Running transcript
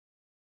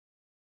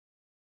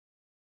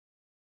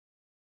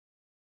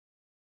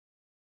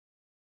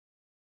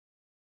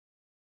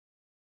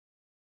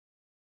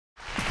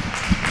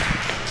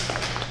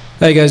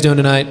How you guys doing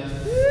tonight?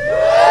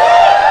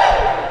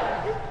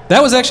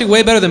 That was actually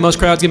way better than most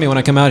crowds give me when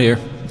I come out here.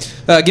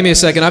 Give me a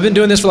second. I've been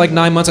doing this for like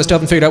 9 months. I still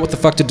haven't figured out what the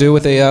fuck to do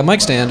with a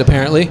mic stand,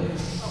 apparently.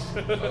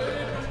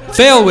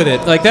 Fail with it.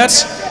 Like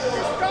that's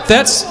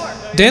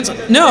dance.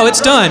 No,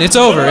 it's done. It's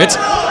over.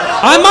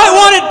 I might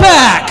want it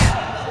back.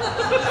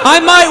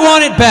 I might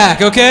want it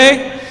back,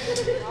 okay?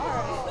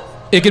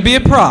 It could be a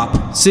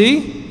prop.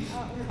 See?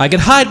 I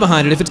could hide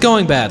behind it if it's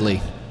going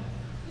badly.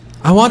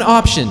 I want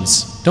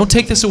options. Don't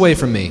take this away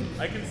from me.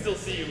 I can still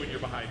see you when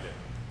you're behind it.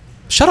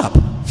 Shut up.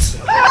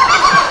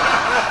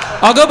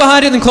 I'll go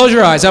behind it and then close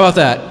your eyes. How about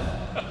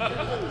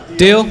that?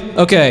 Deal?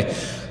 Okay.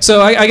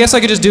 So I guess I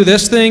could just do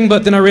this thing,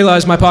 but then I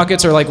realized my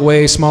pockets are like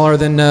way smaller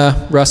than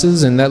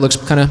Russ's, and that looks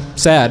kind of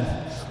sad.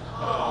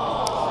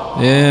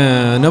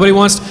 Yeah, nobody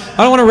wants. I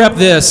don't want to rep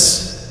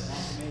this.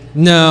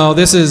 No,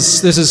 this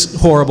is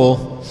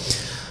horrible.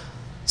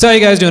 So how you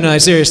guys doing tonight?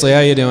 Seriously,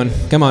 how you doing?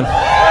 Come on.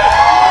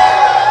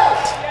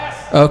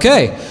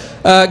 Okay,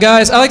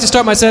 guys, I like to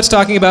start my sets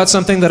talking about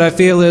something that I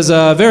feel is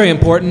very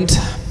important.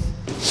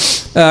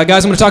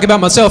 Guys, I'm going to talk about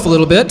myself a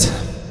little bit.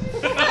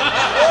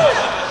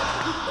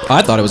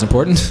 I thought it was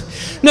important.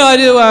 No, I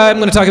do. I'm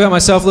going to talk about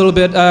myself a little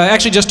bit. I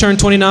actually just turned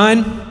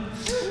 29,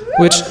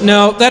 which,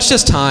 no, that's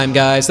just time,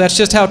 guys. That's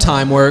just how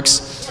time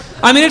works.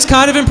 I mean, it's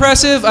kind of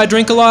impressive. I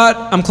drink a lot.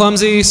 I'm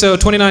clumsy, so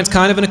 29 is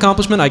kind of an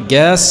accomplishment, I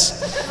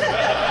guess.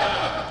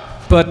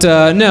 But,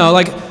 no,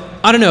 like,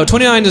 I don't know.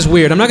 29 is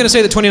weird. I'm not going to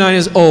say that 29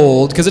 is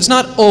old, because it's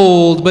not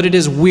old, but it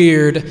is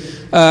weird.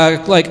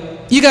 Like,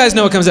 you guys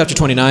know what comes after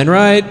 29,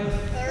 right?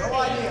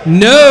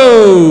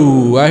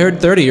 No! I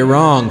heard 30. You're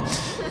wrong.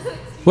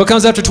 What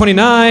comes after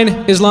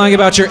 29 is lying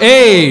about your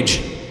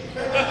age.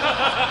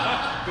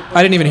 I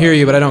didn't even hear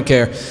you, but I don't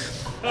care.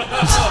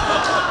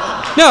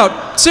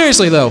 No,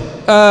 seriously though.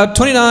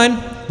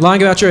 29,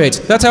 lying about your age.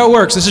 That's how it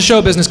works. This is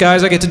show business,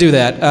 guys. I get to do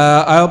that.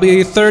 I'll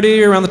be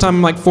 30 around the time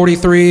I'm like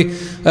 43.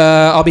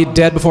 I'll be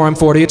dead before I'm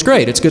 40. It's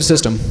great. It's a good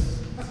system.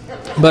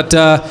 But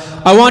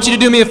I want you to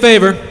do me a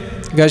favor.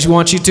 Guys, I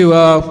want you to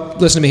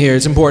listen to me here.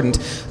 It's important.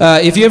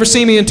 If you ever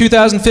see me in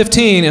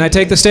 2015 and I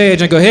take the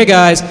stage and I go, hey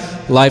guys,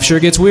 life sure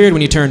gets weird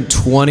when you turn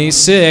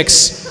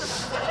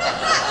 26.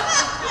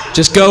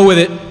 Just go with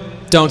it.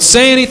 Don't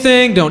say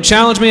anything. Don't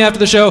challenge me after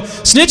the show.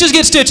 Snitches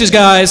get stitches,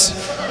 guys.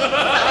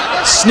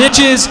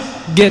 Snitches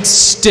get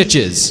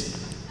stitches.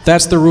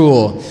 That's the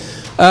rule.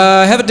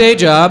 I have a day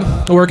job.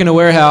 I work in a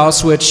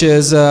warehouse, which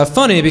is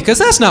funny because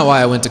that's not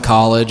why I went to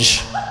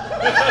college.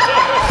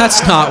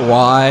 That's not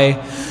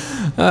why.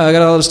 I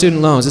got a lot of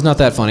student loans. It's not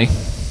that funny.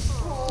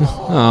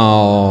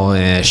 Oh,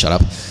 shut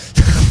up.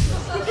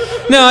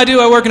 No, I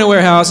do. I work in a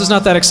warehouse. It's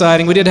not that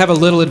exciting. We did have a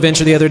little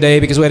adventure the other day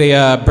because we had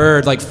a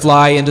bird like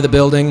fly into the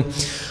building.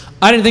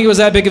 I didn't think it was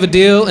that big of a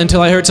deal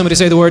until I heard somebody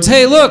say the words,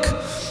 hey, look,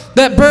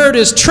 that bird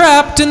is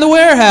trapped in the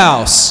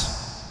warehouse.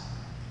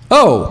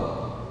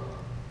 Oh,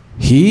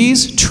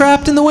 he's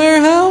trapped in the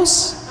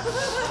warehouse?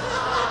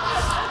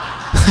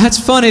 That's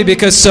funny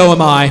because so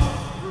am I.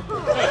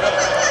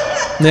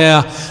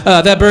 Yeah,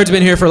 that bird's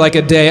been here for like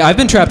a day. I've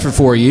been trapped for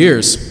 4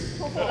 years.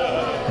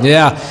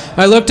 Yeah,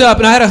 I looked up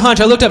and I had a hunch.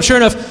 I looked up, sure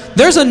enough,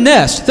 there's a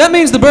nest. That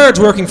means the bird's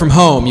working from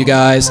home, you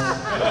guys.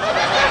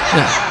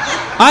 Yeah.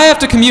 I have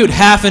to commute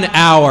half an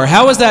hour.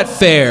 How is that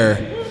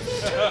fair?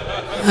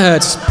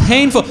 It's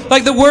painful.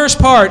 Like the worst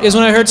part is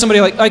when I heard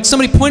somebody like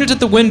somebody pointed at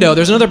the window.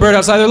 There's another bird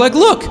outside. They're like,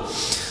 look,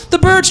 the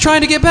bird's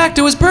trying to get back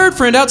to his bird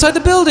friend outside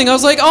the building. I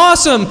was like,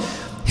 awesome.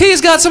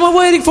 He's got someone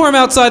waiting for him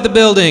outside the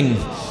building.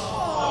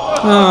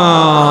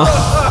 Aww.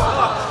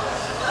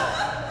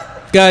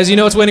 Guys, you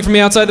know what's waiting for me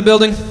outside the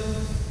building?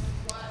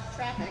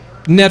 Traffic.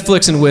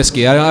 Netflix and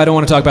whiskey. I don't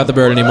want to talk about the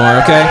bird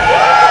anymore, okay?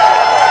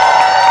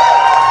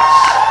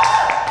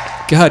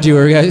 God, you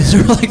guys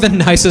are like the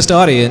nicest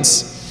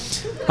audience.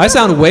 I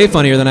sound way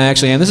funnier than I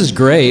actually am. This is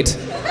great.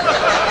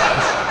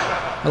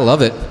 I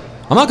love it.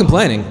 I'm not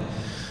complaining.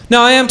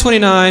 No, I am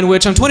 29,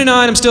 which I'm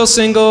 29, I'm still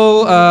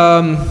single.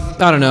 I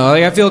don't know,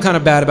 like, I feel kind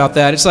of bad about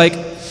that. It's like,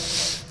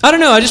 I don't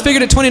know, I just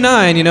figured at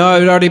 29, you know, I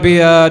would already be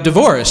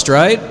divorced,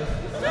 right?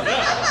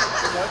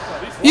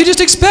 You just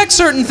expect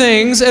certain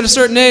things at a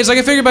certain age. Like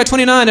I figured by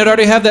 29 I'd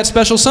already have that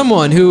special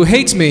someone who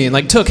hates me and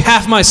like took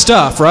half my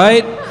stuff,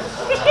 right?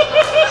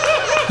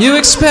 You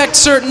expect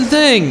certain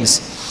things.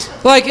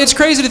 Like, it's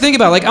crazy to think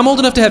about. Like, I'm old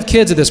enough to have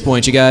kids at this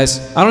point, you guys.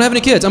 I don't have any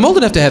kids. I'm old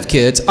enough to have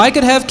kids. I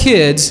could have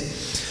kids,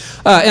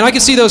 and I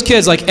could see those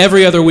kids like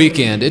every other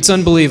weekend. It's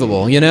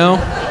unbelievable, you know?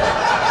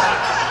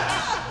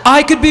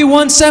 I could be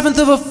 1/7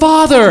 of a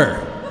father.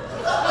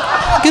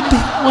 I could be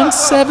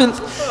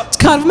 1/7. It's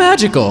kind of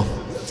magical.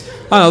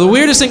 I don't know, the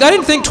weirdest thing, I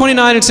didn't think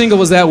 29 and single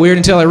was that weird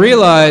until I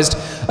realized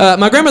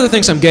my grandmother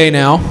thinks I'm gay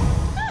now.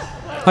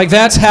 Like,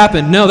 that's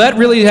happened. No, that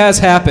really has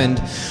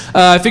happened.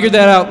 I figured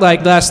that out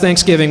like last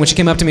Thanksgiving when she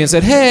came up to me and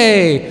said,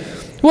 hey,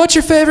 what's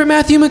your favorite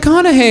Matthew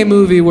McConaughey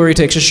movie where he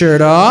takes his shirt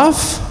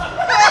off?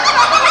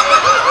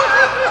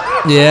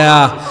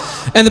 Yeah.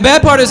 And the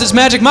bad part is it's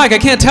Magic Mike. I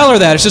can't tell her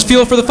that. It's just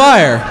fuel for the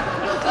fire.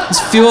 It's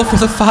fuel for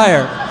the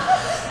fire.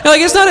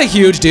 Like, it's not a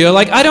huge deal.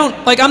 Like,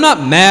 I'm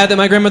not mad that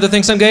my grandmother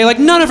thinks I'm gay. Like,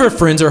 none of her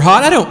friends are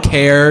hot. I don't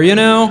care, you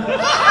know?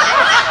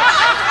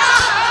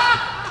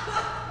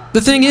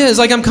 The thing is,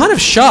 like, I'm kind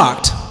of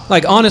shocked.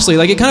 Like, honestly,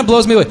 like, it kind of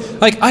blows me away.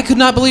 Like, I could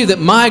not believe that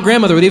my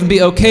grandmother would even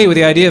be okay with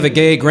the idea of a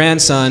gay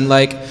grandson.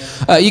 Like,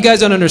 you guys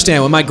don't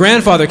understand. When my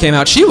grandfather came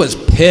out, she was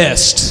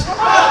pissed.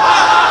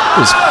 She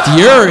was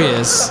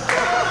furious.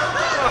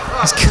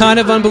 It's kind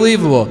of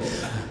unbelievable.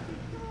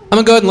 I'm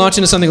going to go ahead and launch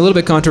into something a little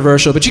bit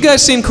controversial, but you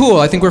guys seem cool.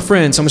 I think we're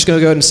friends, so I'm just going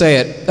to go ahead and say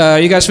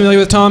it. You guys familiar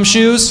with Tom's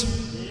shoes?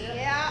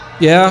 Yeah.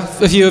 Yeah?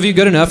 A few of you,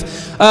 good enough.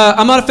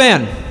 I'm not a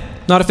fan.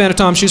 Not a fan of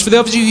Tom's shoes. For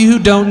those of you who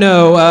don't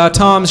know,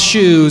 Tom's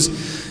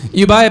shoes,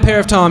 you buy a pair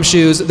of Tom's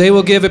shoes, they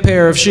will give a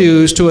pair of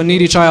shoes to a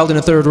needy child in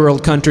a third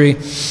world country.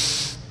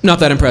 Not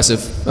that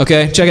impressive,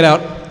 okay? Check it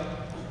out.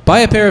 Buy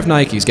a pair of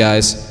Nikes,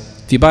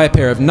 guys. If you buy a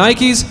pair of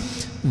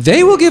Nikes,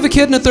 they will give a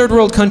kid in a third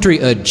world country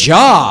a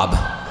job.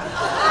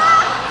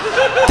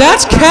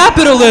 That's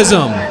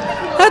capitalism.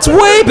 That's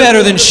way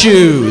better than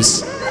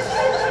shoes.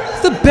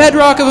 It's the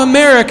bedrock of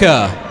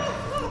America.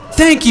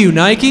 Thank you,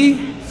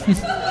 Nike.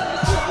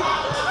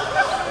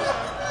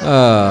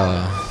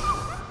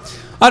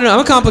 I don't know,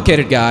 I'm a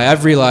complicated guy.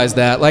 I've realized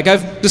that. Like,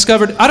 I've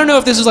discovered, I don't know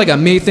if this is like a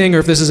me thing or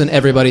if this is an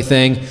everybody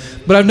thing,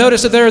 but I've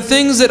noticed that there are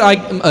things that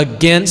I'm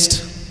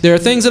against. There are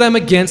things that I'm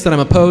against, that I'm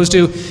opposed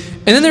to,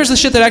 and then there's the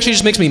shit that actually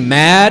just makes me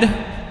mad.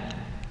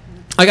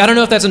 Like, I don't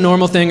know if that's a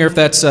normal thing or if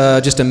that's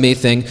just a me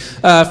thing.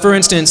 For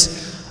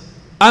instance,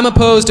 I'm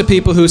opposed to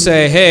people who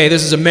say, hey,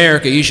 this is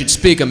America, you should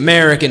speak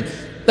American.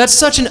 That's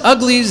such an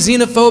ugly,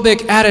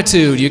 xenophobic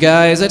attitude, you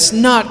guys. That's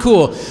not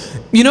cool.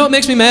 You know what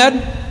makes me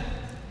mad?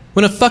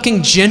 When a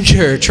fucking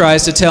ginger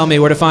tries to tell me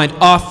where to find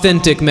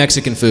authentic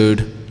Mexican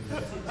food.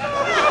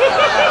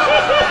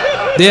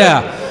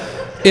 Yeah.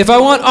 If I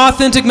want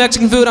authentic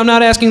Mexican food, I'm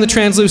not asking the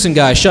translucent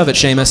guy. Shove it,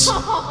 Seamus.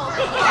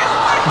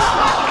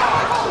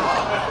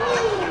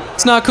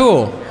 It's not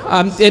cool.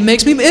 It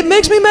makes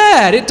me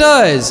mad. It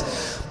does.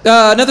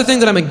 Another thing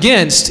that I'm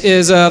against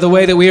is the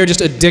way that we are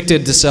just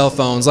addicted to cell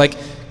phones. Like,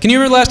 can you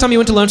remember the last time you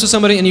went to lunch with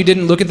somebody and you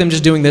didn't look at them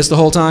just doing this the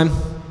whole time?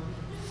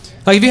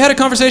 Like, have you had a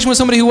conversation with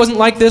somebody who wasn't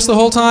like this the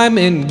whole time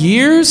in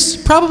years?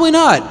 Probably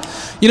not.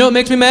 You know what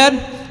makes me mad?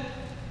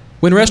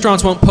 When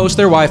restaurants won't post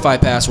their Wi-Fi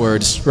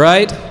passwords,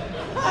 right?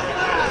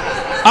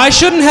 I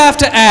shouldn't have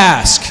to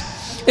ask.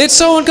 It's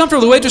so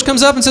uncomfortable. The waitress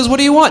comes up and says, what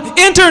do you want?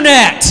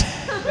 Internet!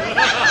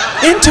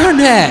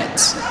 Internet!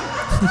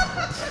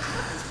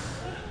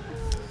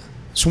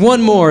 There's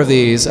one more of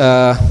these.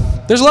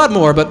 There's a lot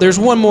more, but there's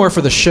one more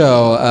for the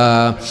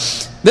show.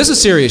 This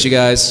is serious, you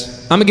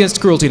guys. I'm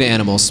against cruelty to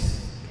animals.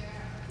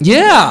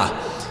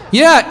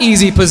 Yeah,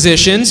 easy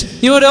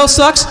positions. You know what else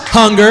sucks?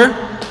 Hunger.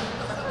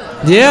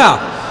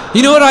 Yeah.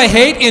 You know what I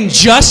hate?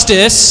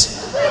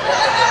 Injustice.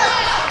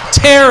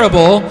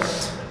 Terrible.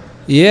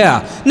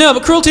 Yeah. No,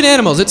 but cruelty to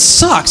animals, it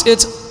sucks.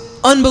 It's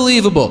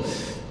unbelievable.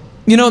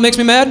 You know what makes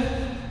me mad?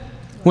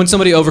 When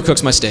somebody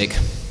overcooks my steak.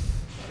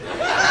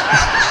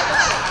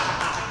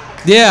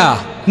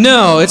 Yeah.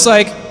 No, it's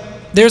like,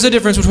 there's a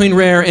difference between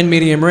rare and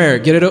medium rare.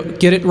 Get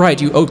it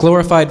right, you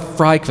glorified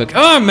fry cook.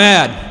 Oh, I'm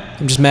mad.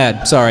 I'm just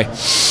mad, sorry.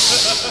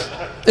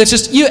 It's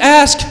just, they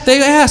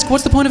ask.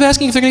 What's the point of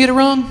asking if they're gonna get it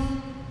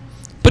wrong?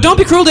 But don't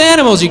be cruel to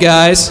animals, you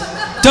guys.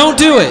 Don't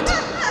do it.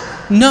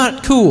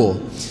 Not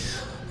cool.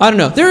 I don't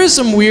know. There is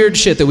some weird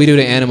shit that we do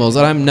to animals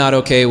that I'm not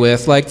okay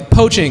with. Like,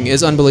 poaching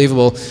is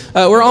unbelievable.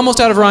 We're almost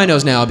out of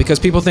rhinos now because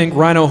people think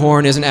rhino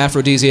horn is an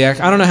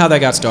aphrodisiac. I don't know how that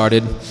got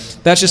started.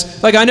 That's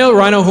just, like, I know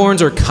rhino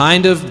horns are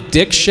kind of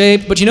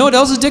dick-shaped, but you know what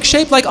else is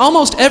dick-shaped? Like,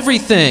 almost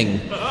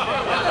everything.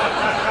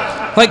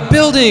 Like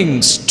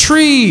buildings,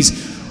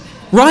 trees,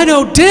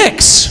 rhino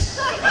dicks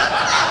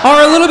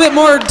are a little bit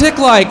more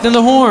dick-like than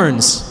the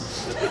horns.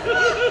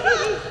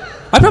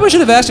 I probably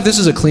should have asked if this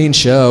was a clean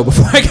show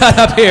before I got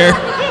up here.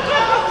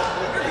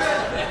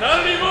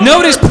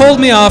 Nobody's pulled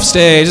me off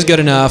stage, it's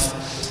good enough.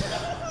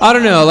 I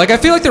don't know, like, I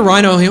feel like the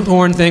rhino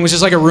horn thing was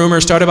just like a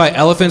rumor started by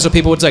elephants so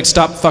people would like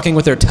stop fucking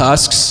with their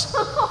tusks.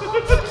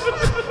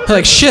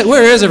 Like, shit,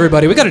 where is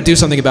everybody? We gotta do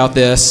something about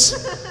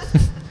this.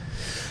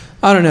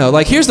 I don't know,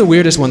 like, here's the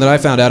weirdest one that I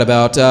found out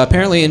about.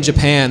 Apparently in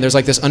Japan, there's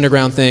like this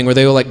underground thing where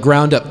they will like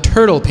ground up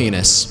turtle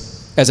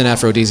penis as an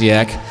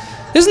aphrodisiac.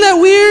 Isn't that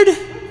weird?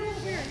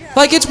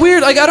 Like, it's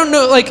weird, like, I don't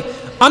know, like,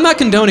 I'm not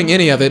condoning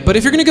any of it, but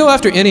if you're gonna go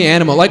after any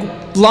animal, like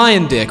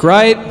lion dick,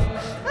 right?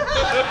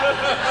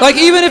 Like,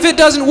 even if it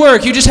doesn't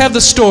work, you just have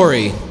the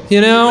story,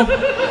 you know?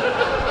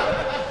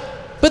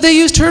 But they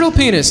use turtle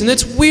penis, and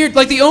it's weird.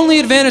 Like, the only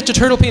advantage to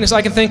turtle penis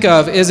I can think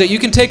of is that you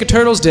can take a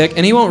turtle's dick,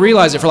 and he won't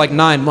realize it for like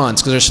 9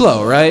 months, because they're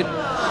slow, right?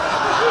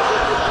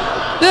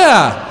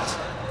 Yeah.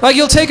 Like,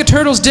 you'll take a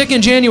turtle's dick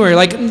in January,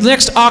 like,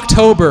 next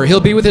October, he'll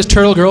be with his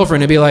turtle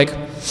girlfriend and be like,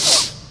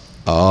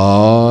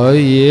 oh,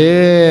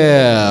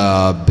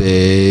 yeah,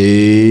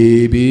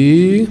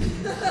 baby.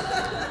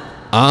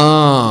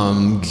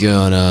 I'm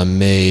gonna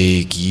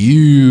make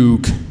you...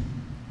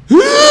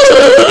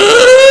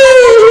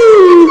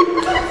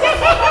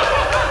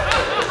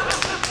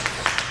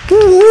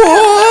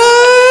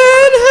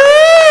 What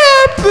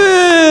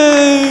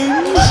happened?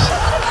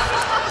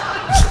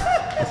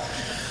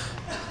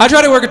 I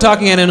try to work a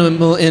talking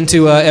animal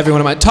into every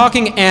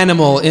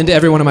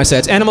one of my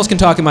sets. Animals can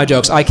talk in my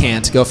jokes. I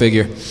can't. Go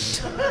figure.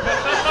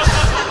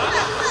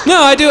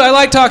 No, I do. I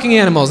like talking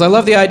animals. I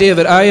love the idea of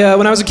it.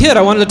 When I was a kid,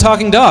 I wanted a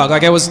talking dog.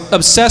 Like, I was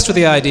obsessed with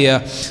the idea.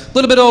 A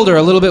little bit older,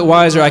 a little bit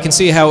wiser, I can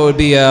see how it would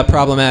be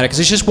problematic. Because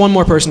it's just one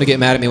more person to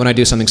get mad at me when I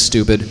do something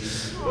stupid.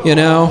 You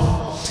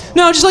know?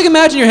 No, just like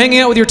imagine you're hanging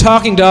out with your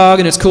talking dog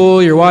and it's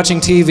cool. You're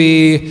watching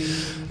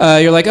TV.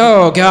 You're like,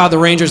 oh, God, the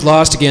Rangers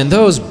lost again.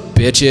 Those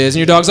bitches. And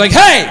your dog's like,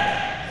 hey,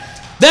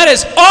 that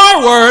is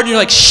our word. And you're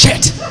like,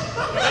 shit.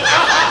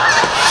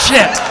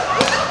 Shit.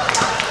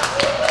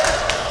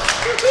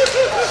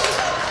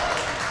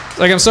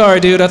 Like, I'm sorry,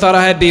 dude. I thought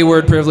I had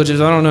B-word privileges.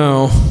 I don't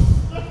know.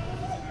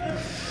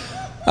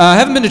 I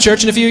haven't been to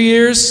church in a few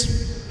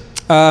years.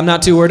 I'm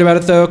not too worried about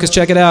it, though, because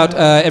check it out.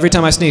 Every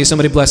time I sneeze,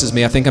 somebody blesses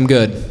me. I think I'm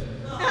good.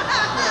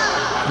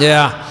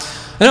 Yeah.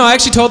 I know, I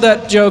actually told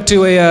that joke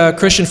to a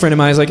Christian friend of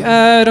mine. He's like,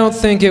 I don't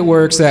think it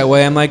works that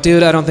way. I'm like,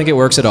 dude, I don't think it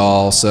works at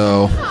all,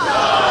 so...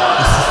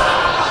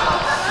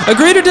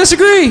 Agree to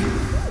disagree.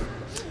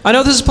 I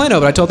know this is Plano,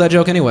 but I told that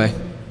joke anyway.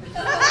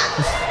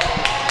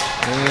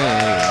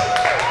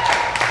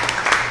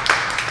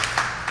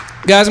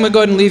 Guys, I'm going to go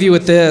ahead and leave you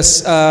with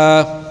this.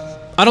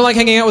 I don't like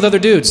hanging out with other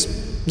dudes.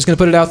 I'm just going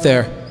to put it out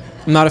there.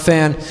 I'm not a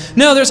fan.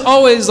 No, there's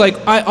always,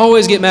 I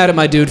always get mad at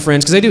my dude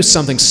friends because they do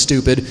something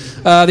stupid.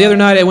 The other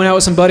night I went out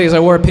with some buddies. I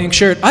wore a pink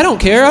shirt. I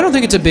don't care. I don't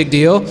think it's a big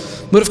deal.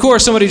 But of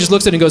course, somebody just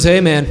looks at it and goes, hey,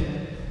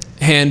 man,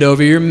 hand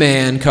over your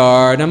man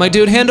card. And I'm like,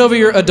 dude, hand over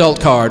your adult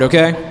card,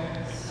 okay?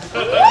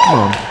 Come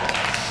on.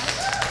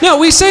 No,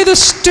 we say the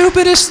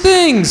stupidest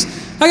things.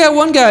 I got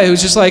one guy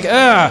who's just like,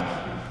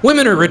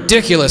 women are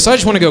ridiculous. I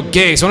just want to go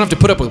gay, so I don't have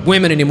to put up with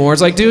women anymore.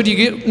 It's like, dude, you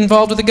get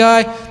involved with a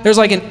guy, there's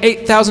like an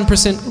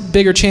 8,000%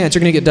 bigger chance you're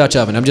going to get Dutch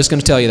oven. I'm just going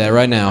to tell you that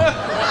right now.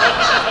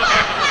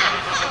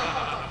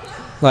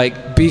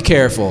 Like, be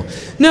careful.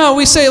 No,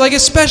 we say, like,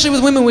 especially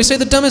with women, we say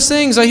the dumbest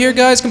things. I hear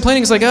guys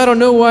complaining. It's like, I don't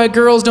know why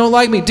girls don't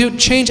like me. Dude,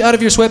 change out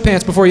of your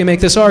sweatpants before you make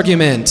this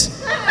argument.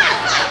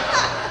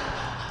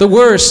 The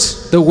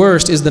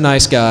worst is the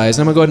nice guys.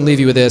 And I'm going to go ahead and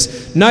leave you with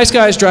this. Nice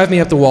guys drive me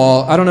up the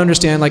wall. I don't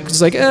understand. Like,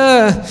 it's like,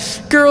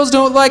 girls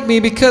don't like me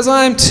because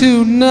I'm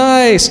too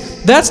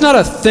nice. That's not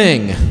a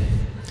thing.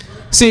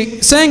 See,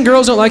 saying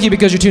girls don't like you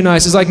because you're too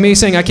nice is like me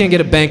saying I can't get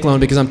a bank loan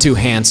because I'm too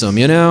handsome,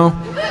 you know?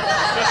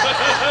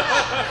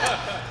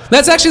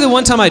 That's actually the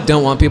one time I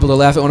don't want people to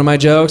laugh at one of my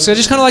jokes. I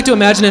just kind of like to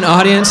imagine an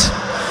audience.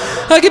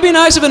 Like, it'd be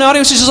nice if an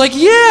audience was just like,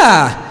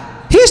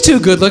 yeah, he's too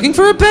good looking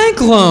for a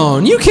bank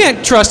loan. You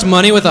can't trust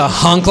money with a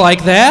hunk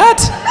like that.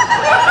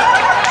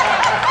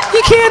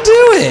 You can't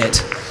do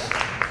it.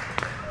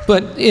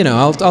 But, you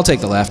know, I'll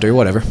take the laughter,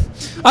 whatever.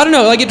 I don't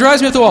know, like, it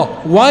drives me up the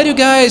wall. Why do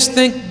guys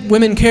think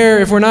women care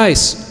if we're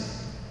nice?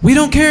 We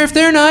don't care if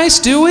they're nice,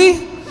 do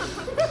we?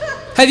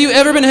 Have you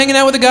ever been hanging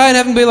out with a guy and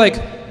have him be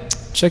like,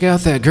 check out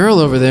that girl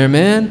over there,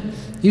 man.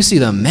 You see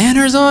the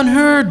manners on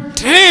her?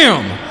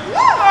 Damn!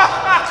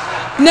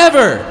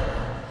 Never.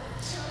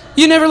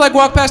 You never, like,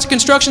 walk past a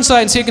construction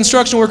site and see a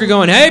construction worker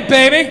going, hey,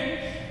 baby,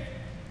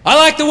 I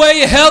like the way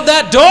you held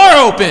that door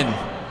open.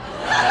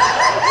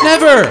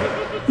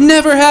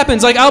 Never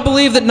happens. Like, I'll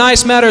believe that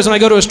nice matters when I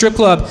go to a strip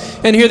club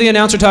and hear the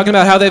announcer talking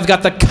about how they've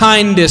got the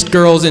kindest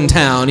girls in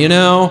town, you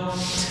know?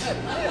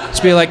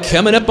 Just be like,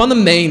 coming up on the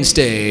main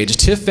stage,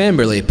 Tiff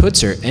Amberly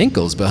puts her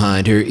ankles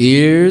behind her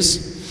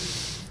ears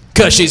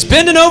because she's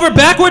bending over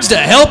backwards to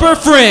help her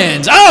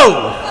friends.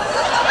 Oh!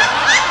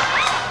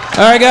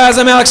 All right, guys,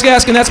 I'm Alex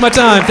Gaskin. That's my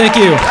time. Thank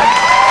you.